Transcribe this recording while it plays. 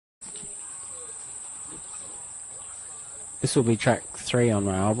This will be track 3 on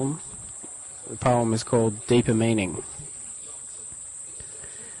my album. The poem is called Deeper Meaning.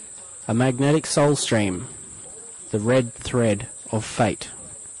 A magnetic soul stream, the red thread of fate.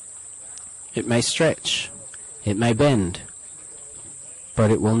 It may stretch, it may bend,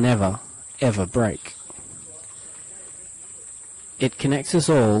 but it will never, ever break. It connects us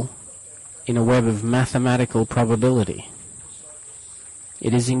all in a web of mathematical probability.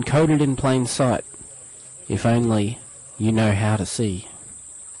 It is encoded in plain sight, if only you know how to see.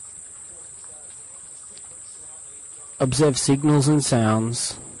 Observe signals and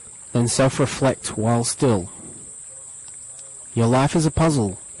sounds, then self-reflect while still. Your life is a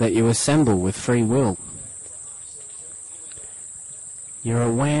puzzle that you assemble with free will. Your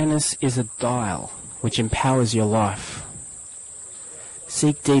awareness is a dial which empowers your life.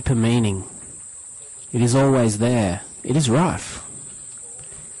 Seek deeper meaning. It is always there. It is rife.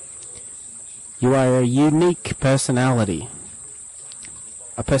 You are a unique personality,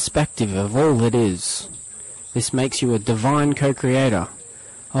 a perspective of all that is. This makes you a divine co-creator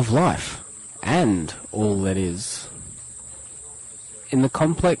of life and all that is. In the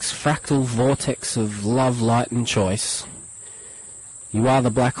complex fractal vortex of love, light and choice, you are the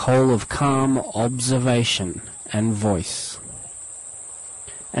black hole of calm observation and voice.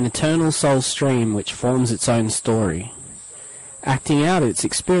 An eternal soul stream which forms its own story, acting out its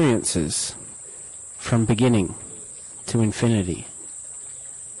experiences from beginning to infinity.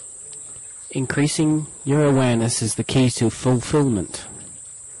 Increasing your awareness is the key to fulfillment.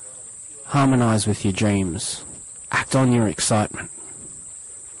 Harmonize with your dreams. Act on your excitement.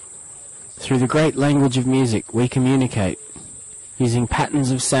 Through the great language of music, we communicate. Using patterns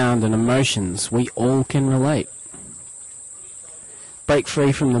of sound and emotions we all can relate. Break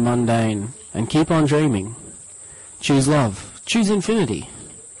free from the mundane and keep on dreaming. Choose love, choose infinity,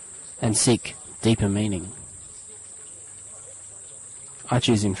 and seek deeper meaning. I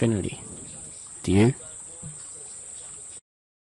choose infinity. Do you?